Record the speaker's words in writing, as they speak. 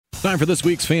Time for this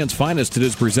week's Fans Finest. It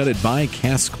is presented by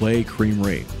Cass Clay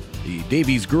Creamery. The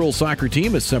Davies girls soccer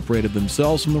team has separated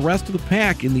themselves from the rest of the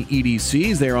pack in the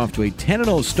EDCs. They are off to a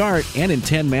 10-0 start and in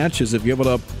 10 matches have given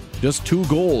up just 2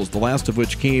 goals, the last of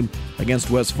which came against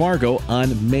West Fargo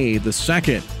on May the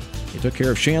 2nd. They took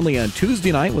care of Shanley on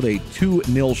Tuesday night with a 2-0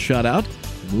 shutout.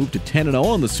 They moved to 10-0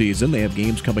 on the season. They have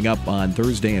games coming up on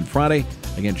Thursday and Friday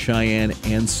against Cheyenne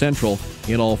and Central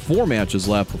in all 4 matches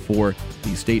left before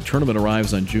the state tournament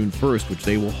arrives on June 1st, which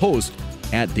they will host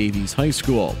at Davies High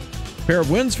School. A pair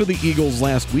of wins for the Eagles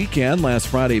last weekend. Last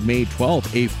Friday, May 12th,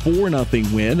 a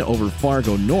 4-0 win over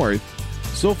Fargo North.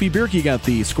 Sophie Bierke got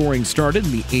the scoring started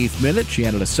in the 8th minute. She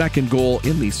added a second goal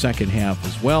in the second half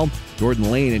as well.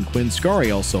 Jordan Lane and Quinn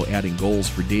Scari also adding goals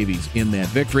for Davies in that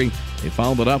victory. They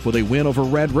followed it up with a win over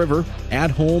Red River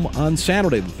at home on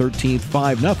Saturday. The 13th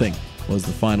 5-0 was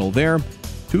the final there.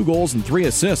 2 goals and 3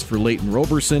 assists for Leighton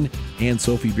Roberson, and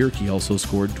Sophie Bierke also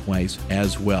scored twice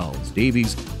as well. As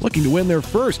Davies looking to win their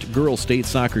first girls state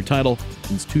soccer title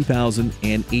since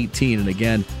 2018, and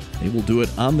again, they will do it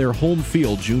on their home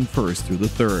field June 1st through the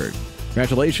 3rd.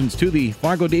 Congratulations to the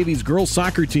Fargo Davies girls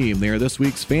soccer team. They are this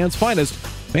week's Fans Finest.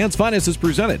 Fans Finest is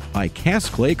presented by Cass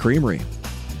Clay Creamery.